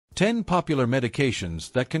10 popular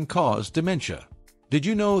medications that can cause dementia. Did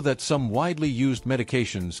you know that some widely used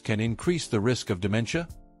medications can increase the risk of dementia?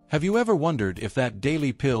 Have you ever wondered if that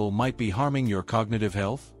daily pill might be harming your cognitive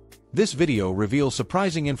health? This video reveals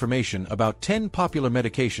surprising information about 10 popular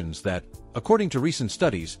medications that, according to recent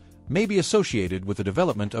studies, may be associated with the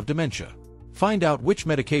development of dementia. Find out which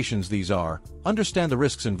medications these are, understand the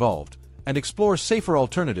risks involved, and explore safer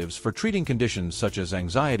alternatives for treating conditions such as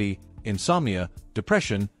anxiety, insomnia,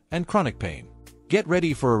 depression, and chronic pain. Get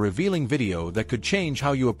ready for a revealing video that could change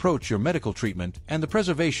how you approach your medical treatment and the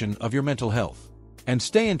preservation of your mental health. And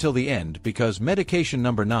stay until the end because medication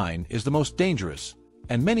number 9 is the most dangerous,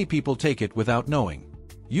 and many people take it without knowing.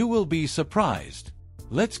 You will be surprised.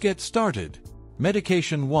 Let's get started.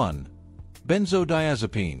 Medication 1.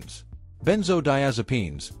 Benzodiazepines.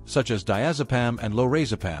 Benzodiazepines, such as diazepam and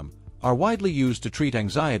lorazepam, are widely used to treat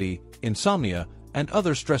anxiety, insomnia, and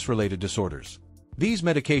other stress-related disorders. These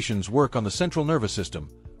medications work on the central nervous system,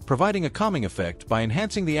 providing a calming effect by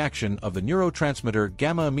enhancing the action of the neurotransmitter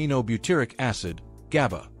gamma-aminobutyric acid,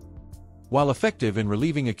 GABA. While effective in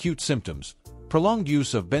relieving acute symptoms, prolonged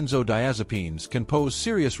use of benzodiazepines can pose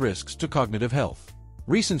serious risks to cognitive health.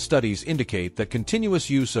 Recent studies indicate that continuous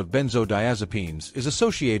use of benzodiazepines is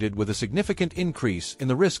associated with a significant increase in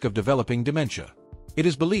the risk of developing dementia. It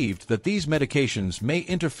is believed that these medications may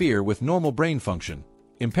interfere with normal brain function,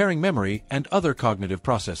 impairing memory and other cognitive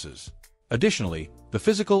processes. Additionally, the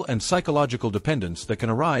physical and psychological dependence that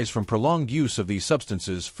can arise from prolonged use of these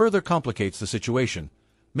substances further complicates the situation,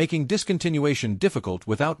 making discontinuation difficult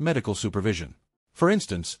without medical supervision. For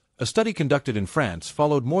instance, a study conducted in France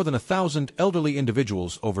followed more than 1,000 elderly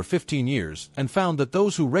individuals over 15 years and found that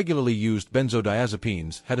those who regularly used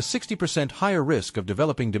benzodiazepines had a 60% higher risk of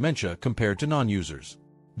developing dementia compared to non-users.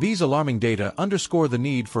 These alarming data underscore the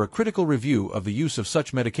need for a critical review of the use of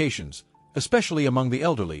such medications, especially among the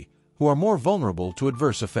elderly, who are more vulnerable to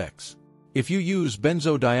adverse effects. If you use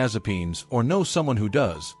benzodiazepines or know someone who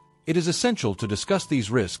does, it is essential to discuss these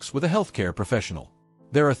risks with a healthcare professional.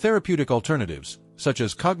 There are therapeutic alternatives, such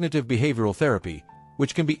as cognitive behavioral therapy,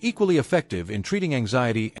 which can be equally effective in treating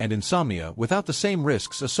anxiety and insomnia without the same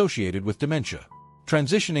risks associated with dementia.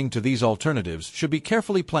 Transitioning to these alternatives should be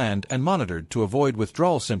carefully planned and monitored to avoid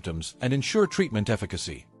withdrawal symptoms and ensure treatment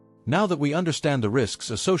efficacy. Now that we understand the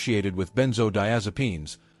risks associated with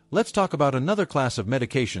benzodiazepines, let's talk about another class of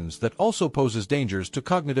medications that also poses dangers to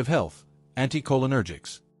cognitive health: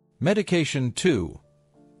 anticholinergics. Medication 2.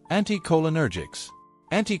 Anticholinergics.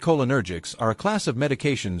 Anticholinergics are a class of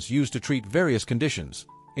medications used to treat various conditions,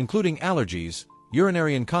 including allergies,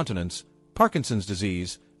 urinary incontinence, Parkinson's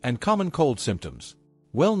disease, and common cold symptoms.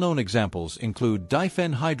 Well-known examples include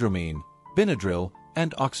diphenhydramine, Benadryl,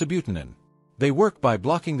 and oxybutynin. They work by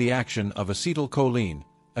blocking the action of acetylcholine,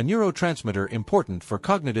 a neurotransmitter important for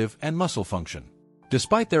cognitive and muscle function.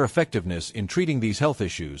 Despite their effectiveness in treating these health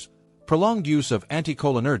issues, prolonged use of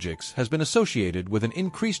anticholinergics has been associated with an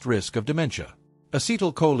increased risk of dementia.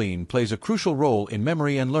 Acetylcholine plays a crucial role in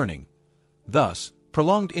memory and learning. Thus,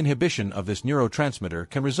 prolonged inhibition of this neurotransmitter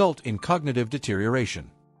can result in cognitive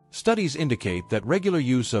deterioration. Studies indicate that regular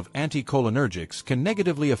use of anticholinergics can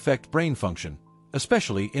negatively affect brain function,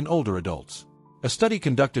 especially in older adults. A study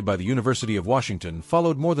conducted by the University of Washington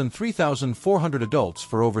followed more than 3,400 adults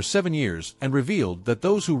for over 7 years and revealed that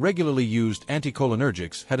those who regularly used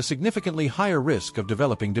anticholinergics had a significantly higher risk of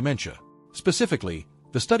developing dementia. Specifically,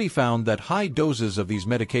 the study found that high doses of these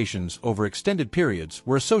medications over extended periods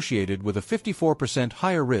were associated with a 54%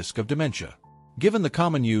 higher risk of dementia. Given the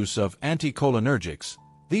common use of anticholinergics,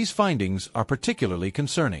 these findings are particularly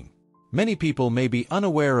concerning. Many people may be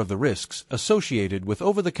unaware of the risks associated with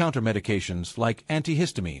over-the-counter medications like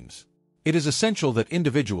antihistamines. It is essential that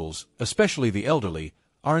individuals, especially the elderly,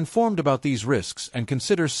 are informed about these risks and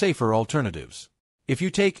consider safer alternatives. If you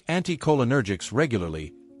take anticholinergics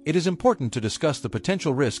regularly, it is important to discuss the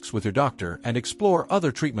potential risks with your doctor and explore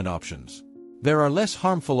other treatment options. There are less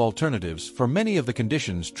harmful alternatives for many of the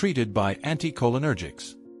conditions treated by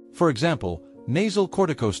anticholinergics. For example, nasal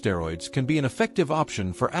corticosteroids can be an effective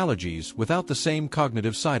option for allergies without the same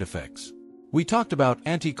cognitive side effects. We talked about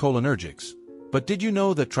anticholinergics, but did you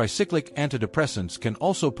know that tricyclic antidepressants can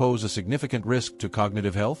also pose a significant risk to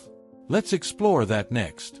cognitive health? Let's explore that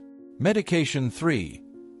next. Medication 3.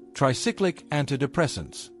 Tricyclic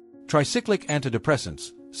antidepressants. Tricyclic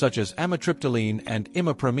antidepressants, such as amitriptyline and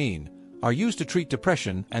imipramine, are used to treat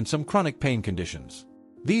depression and some chronic pain conditions.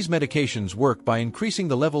 These medications work by increasing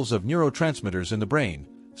the levels of neurotransmitters in the brain,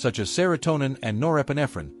 such as serotonin and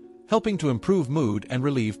norepinephrine, helping to improve mood and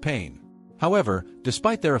relieve pain. However,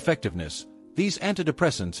 despite their effectiveness, these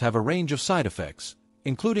antidepressants have a range of side effects,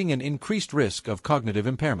 including an increased risk of cognitive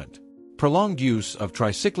impairment. Prolonged use of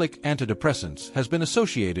tricyclic antidepressants has been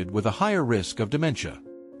associated with a higher risk of dementia.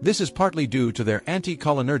 This is partly due to their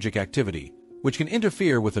anticholinergic activity, which can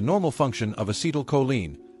interfere with the normal function of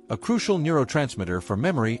acetylcholine, a crucial neurotransmitter for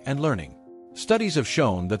memory and learning. Studies have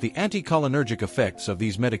shown that the anticholinergic effects of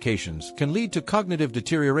these medications can lead to cognitive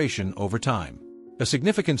deterioration over time. A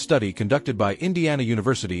significant study conducted by Indiana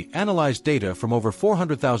University analyzed data from over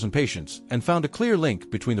 400,000 patients and found a clear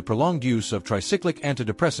link between the prolonged use of tricyclic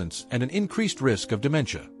antidepressants and an increased risk of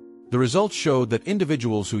dementia. The results showed that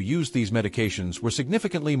individuals who used these medications were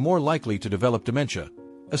significantly more likely to develop dementia,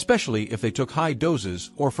 especially if they took high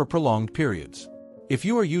doses or for prolonged periods. If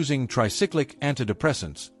you are using tricyclic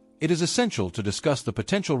antidepressants, it is essential to discuss the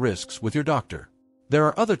potential risks with your doctor. There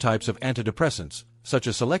are other types of antidepressants, such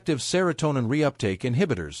as selective serotonin reuptake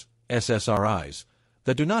inhibitors, SSRIs,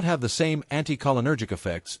 that do not have the same anticholinergic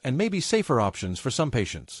effects and may be safer options for some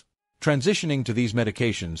patients. Transitioning to these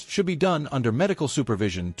medications should be done under medical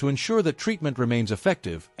supervision to ensure that treatment remains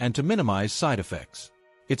effective and to minimize side effects.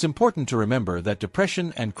 It's important to remember that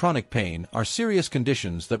depression and chronic pain are serious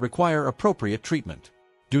conditions that require appropriate treatment.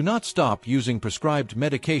 Do not stop using prescribed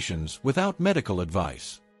medications without medical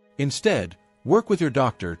advice. Instead, work with your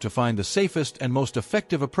doctor to find the safest and most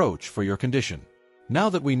effective approach for your condition. Now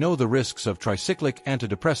that we know the risks of tricyclic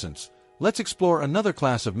antidepressants, let's explore another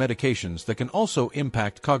class of medications that can also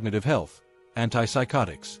impact cognitive health: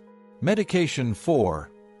 antipsychotics. Medication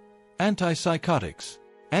 4. Antipsychotics.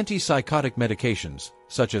 Antipsychotic medications,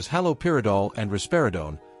 such as haloperidol and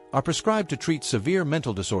risperidone, are prescribed to treat severe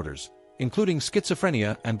mental disorders, including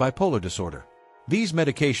schizophrenia and bipolar disorder. These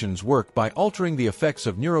medications work by altering the effects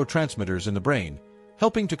of neurotransmitters in the brain,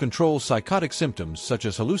 helping to control psychotic symptoms such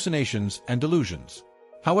as hallucinations and delusions.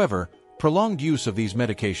 However, prolonged use of these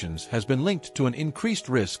medications has been linked to an increased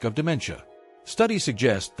risk of dementia. Studies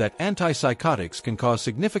suggest that antipsychotics can cause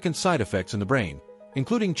significant side effects in the brain,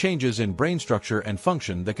 including changes in brain structure and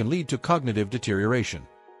function that can lead to cognitive deterioration.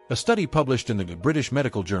 A study published in the British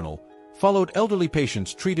Medical Journal followed elderly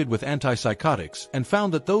patients treated with antipsychotics and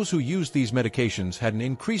found that those who used these medications had an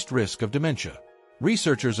increased risk of dementia.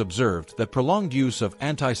 Researchers observed that prolonged use of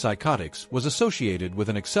antipsychotics was associated with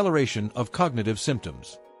an acceleration of cognitive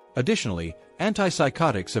symptoms. Additionally,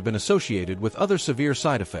 antipsychotics have been associated with other severe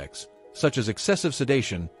side effects, such as excessive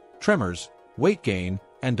sedation, tremors, weight gain,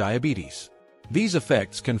 and diabetes. These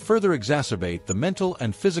effects can further exacerbate the mental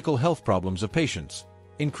and physical health problems of patients,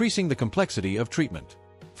 increasing the complexity of treatment.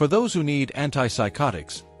 For those who need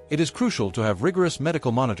antipsychotics, it is crucial to have rigorous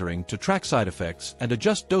medical monitoring to track side effects and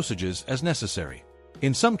adjust dosages as necessary.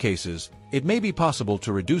 In some cases, it may be possible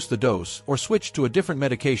to reduce the dose or switch to a different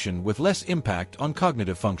medication with less impact on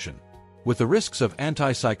cognitive function. With the risks of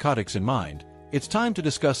antipsychotics in mind, it's time to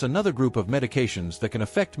discuss another group of medications that can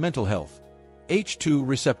affect mental health: H2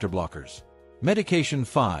 receptor blockers. Medication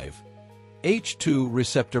 5. H2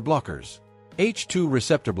 receptor blockers. H2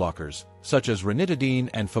 receptor blockers, such as ranitidine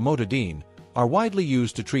and famotidine, are widely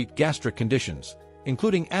used to treat gastric conditions,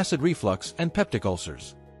 including acid reflux and peptic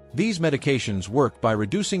ulcers. These medications work by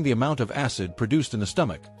reducing the amount of acid produced in the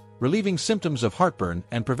stomach, relieving symptoms of heartburn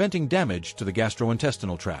and preventing damage to the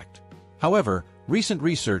gastrointestinal tract. However, recent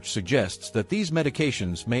research suggests that these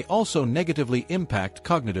medications may also negatively impact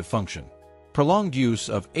cognitive function. Prolonged use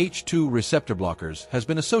of H2 receptor blockers has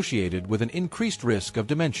been associated with an increased risk of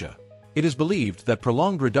dementia. It is believed that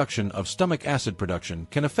prolonged reduction of stomach acid production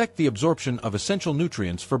can affect the absorption of essential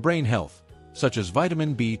nutrients for brain health, such as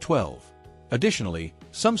vitamin B12. Additionally,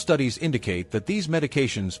 some studies indicate that these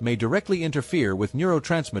medications may directly interfere with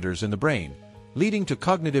neurotransmitters in the brain, leading to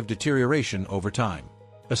cognitive deterioration over time.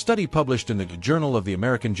 A study published in the Journal of the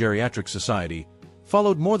American Geriatric Society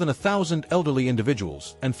followed more than 1,000 elderly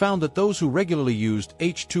individuals and found that those who regularly used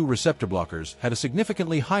H2 receptor blockers had a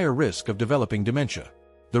significantly higher risk of developing dementia.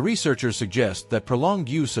 The researchers suggest that prolonged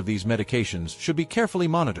use of these medications should be carefully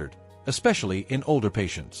monitored, especially in older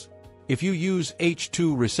patients. If you use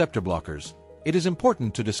H2 receptor blockers, it is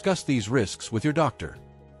important to discuss these risks with your doctor.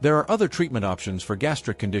 There are other treatment options for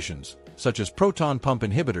gastric conditions, such as proton pump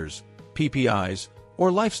inhibitors, PPIs, or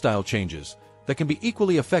lifestyle changes, that can be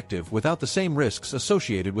equally effective without the same risks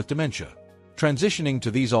associated with dementia. Transitioning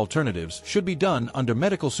to these alternatives should be done under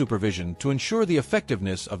medical supervision to ensure the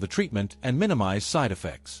effectiveness of the treatment and minimize side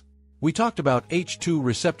effects. We talked about H2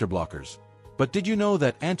 receptor blockers, but did you know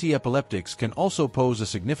that antiepileptics can also pose a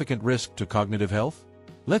significant risk to cognitive health?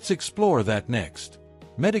 Let's explore that next.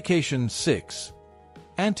 Medication 6.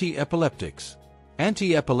 Antiepileptics.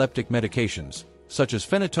 Antiepileptic medications, such as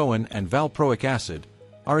phenytoin and valproic acid,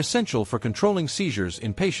 are essential for controlling seizures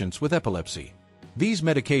in patients with epilepsy. These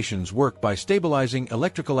medications work by stabilizing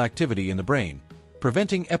electrical activity in the brain,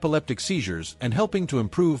 preventing epileptic seizures and helping to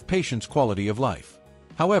improve patients' quality of life.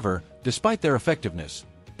 However, despite their effectiveness,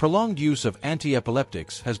 prolonged use of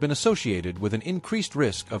antiepileptics has been associated with an increased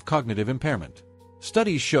risk of cognitive impairment.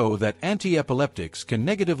 Studies show that antiepileptics can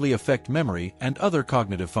negatively affect memory and other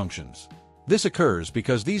cognitive functions. This occurs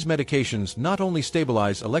because these medications not only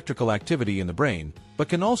stabilize electrical activity in the brain, but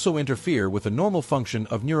can also interfere with the normal function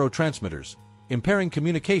of neurotransmitters, impairing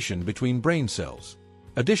communication between brain cells.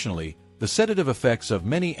 Additionally, the sedative effects of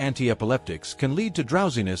many antiepileptics can lead to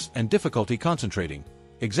drowsiness and difficulty concentrating,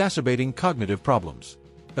 exacerbating cognitive problems.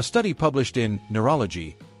 A study published in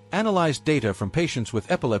Neurology analyzed data from patients with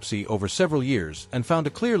epilepsy over several years and found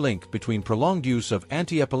a clear link between prolonged use of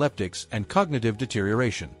antiepileptics and cognitive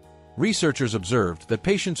deterioration. Researchers observed that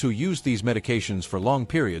patients who used these medications for long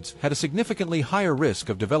periods had a significantly higher risk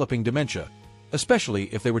of developing dementia, especially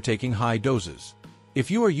if they were taking high doses. If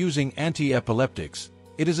you are using antiepileptics,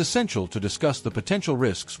 it is essential to discuss the potential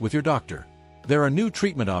risks with your doctor. There are new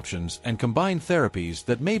treatment options and combined therapies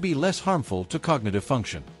that may be less harmful to cognitive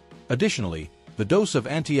function. Additionally, the dose of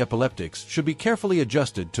antiepileptics should be carefully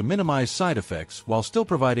adjusted to minimize side effects while still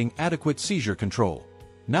providing adequate seizure control.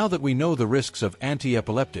 Now that we know the risks of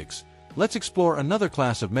antiepileptics, let's explore another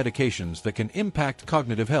class of medications that can impact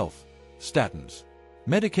cognitive health: statins.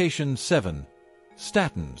 Medication 7.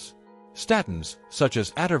 Statins. Statins, such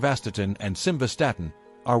as atorvastatin and simvastatin,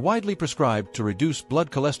 are widely prescribed to reduce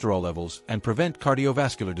blood cholesterol levels and prevent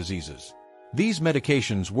cardiovascular diseases. These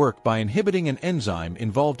medications work by inhibiting an enzyme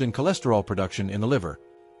involved in cholesterol production in the liver,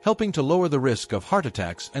 helping to lower the risk of heart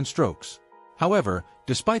attacks and strokes. However,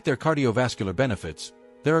 despite their cardiovascular benefits,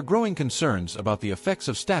 there are growing concerns about the effects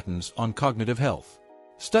of statins on cognitive health.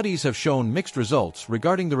 Studies have shown mixed results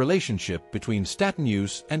regarding the relationship between statin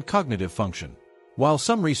use and cognitive function. While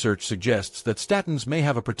some research suggests that statins may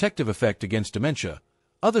have a protective effect against dementia,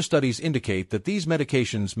 other studies indicate that these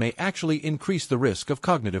medications may actually increase the risk of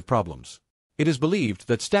cognitive problems. It is believed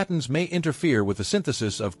that statins may interfere with the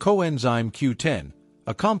synthesis of coenzyme Q10,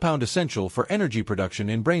 a compound essential for energy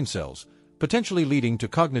production in brain cells, potentially leading to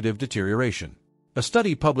cognitive deterioration. A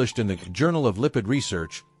study published in the Journal of Lipid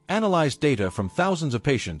Research analyzed data from thousands of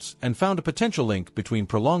patients and found a potential link between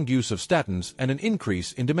prolonged use of statins and an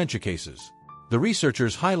increase in dementia cases. The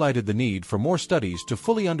researchers highlighted the need for more studies to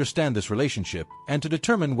fully understand this relationship and to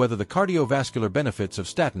determine whether the cardiovascular benefits of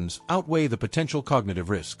statins outweigh the potential cognitive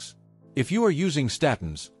risks. If you are using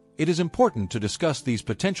statins, it is important to discuss these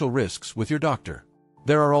potential risks with your doctor.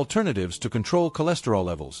 There are alternatives to control cholesterol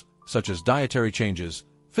levels, such as dietary changes,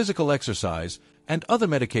 physical exercise, and other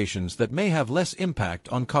medications that may have less impact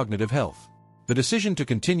on cognitive health. The decision to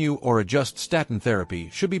continue or adjust statin therapy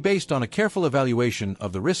should be based on a careful evaluation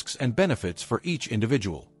of the risks and benefits for each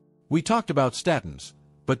individual. We talked about statins,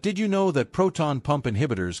 but did you know that proton pump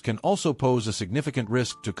inhibitors can also pose a significant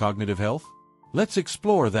risk to cognitive health? Let's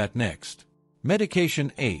explore that next.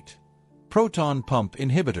 Medication 8. Proton pump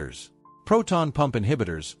inhibitors. Proton pump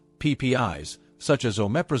inhibitors, PPIs, such as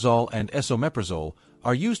omeprazole and esomeprazole,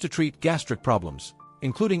 are used to treat gastric problems,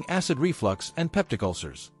 including acid reflux and peptic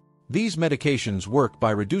ulcers. These medications work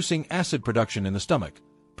by reducing acid production in the stomach,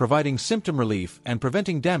 providing symptom relief and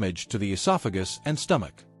preventing damage to the esophagus and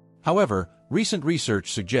stomach. However, recent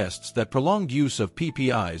research suggests that prolonged use of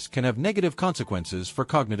PPIs can have negative consequences for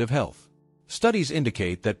cognitive health. Studies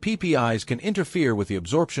indicate that PPIs can interfere with the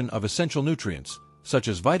absorption of essential nutrients, such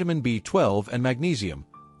as vitamin B12 and magnesium,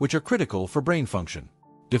 which are critical for brain function.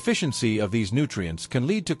 Deficiency of these nutrients can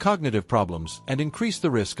lead to cognitive problems and increase the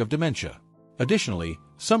risk of dementia. Additionally,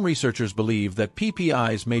 some researchers believe that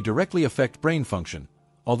PPIs may directly affect brain function,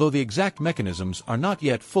 although the exact mechanisms are not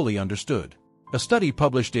yet fully understood. A study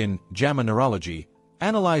published in JAMA Neurology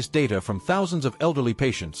analyzed data from thousands of elderly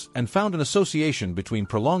patients and found an association between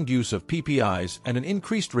prolonged use of PPIs and an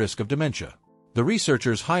increased risk of dementia. The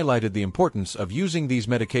researchers highlighted the importance of using these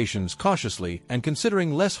medications cautiously and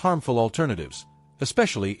considering less harmful alternatives,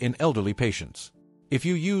 especially in elderly patients. If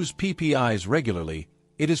you use PPIs regularly,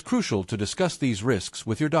 it is crucial to discuss these risks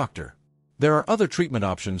with your doctor. There are other treatment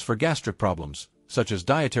options for gastric problems, such as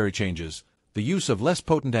dietary changes, the use of less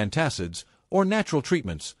potent antacids, or natural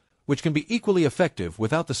treatments, which can be equally effective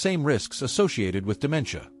without the same risks associated with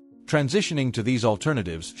dementia. Transitioning to these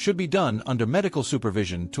alternatives should be done under medical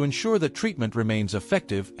supervision to ensure that treatment remains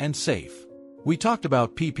effective and safe. We talked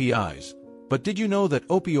about PPIs, but did you know that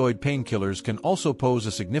opioid painkillers can also pose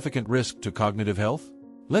a significant risk to cognitive health?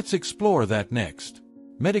 Let's explore that next.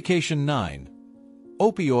 Medication 9.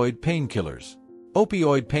 Opioid painkillers.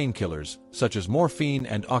 Opioid painkillers, such as morphine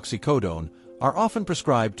and oxycodone, are often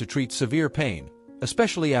prescribed to treat severe pain,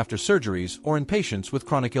 especially after surgeries or in patients with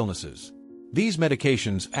chronic illnesses. These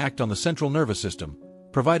medications act on the central nervous system,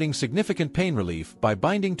 providing significant pain relief by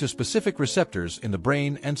binding to specific receptors in the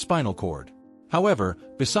brain and spinal cord. However,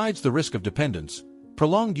 besides the risk of dependence,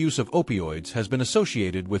 prolonged use of opioids has been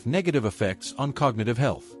associated with negative effects on cognitive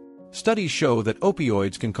health. Studies show that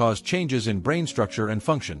opioids can cause changes in brain structure and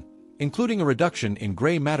function, including a reduction in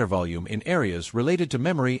gray matter volume in areas related to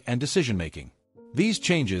memory and decision-making. These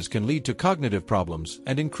changes can lead to cognitive problems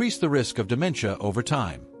and increase the risk of dementia over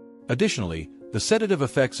time. Additionally, the sedative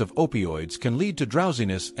effects of opioids can lead to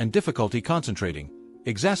drowsiness and difficulty concentrating,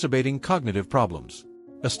 exacerbating cognitive problems.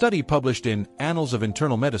 A study published in Annals of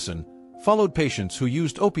Internal Medicine followed patients who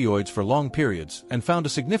used opioids for long periods and found a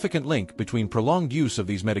significant link between prolonged use of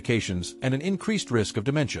these medications and an increased risk of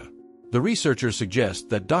dementia. The researchers suggest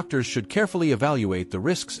that doctors should carefully evaluate the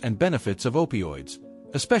risks and benefits of opioids,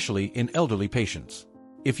 especially in elderly patients.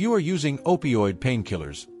 If you are using opioid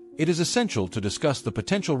painkillers, it is essential to discuss the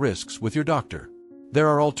potential risks with your doctor. There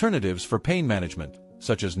are alternatives for pain management,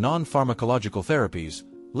 such as non-pharmacological therapies,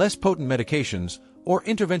 less potent medications, or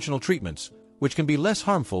interventional treatments, which can be less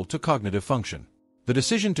harmful to cognitive function. The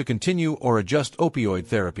decision to continue or adjust opioid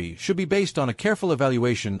therapy should be based on a careful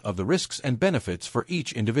evaluation of the risks and benefits for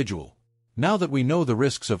each individual. Now that we know the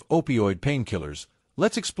risks of opioid painkillers,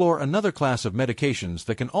 let's explore another class of medications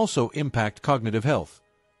that can also impact cognitive health: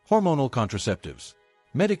 hormonal contraceptives.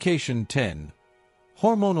 Medication 10.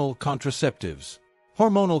 Hormonal contraceptives.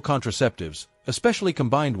 Hormonal contraceptives, especially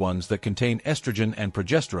combined ones that contain estrogen and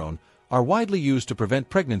progesterone, are widely used to prevent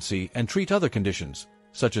pregnancy and treat other conditions,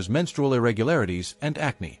 such as menstrual irregularities and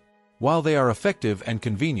acne. While they are effective and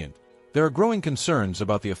convenient, there are growing concerns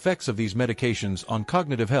about the effects of these medications on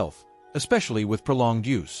cognitive health, especially with prolonged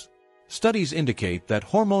use. Studies indicate that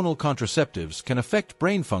hormonal contraceptives can affect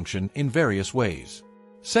brain function in various ways.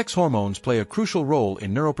 Sex hormones play a crucial role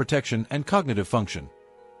in neuroprotection and cognitive function.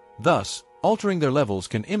 Thus, altering their levels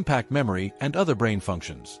can impact memory and other brain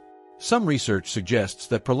functions. Some research suggests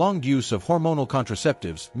that prolonged use of hormonal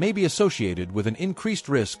contraceptives may be associated with an increased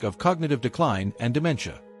risk of cognitive decline and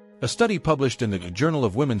dementia. A study published in the Journal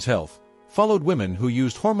of Women's Health followed women who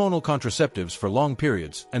used hormonal contraceptives for long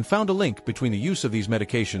periods and found a link between the use of these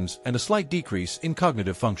medications and a slight decrease in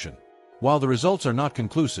cognitive function. While the results are not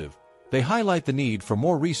conclusive, they highlight the need for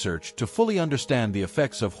more research to fully understand the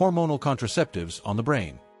effects of hormonal contraceptives on the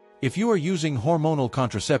brain. If you are using hormonal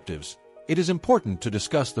contraceptives, it is important to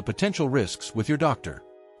discuss the potential risks with your doctor.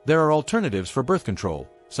 There are alternatives for birth control,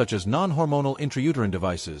 such as non-hormonal intrauterine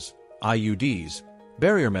devices, IUDs,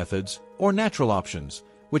 barrier methods, or natural options,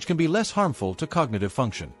 which can be less harmful to cognitive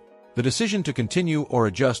function. The decision to continue or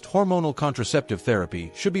adjust hormonal contraceptive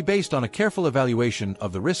therapy should be based on a careful evaluation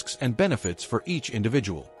of the risks and benefits for each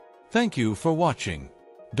individual. Thank you for watching.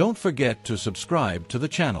 Don't forget to subscribe to the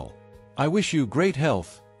channel. I wish you great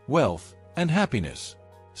health, wealth, and happiness.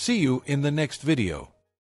 See you in the next video.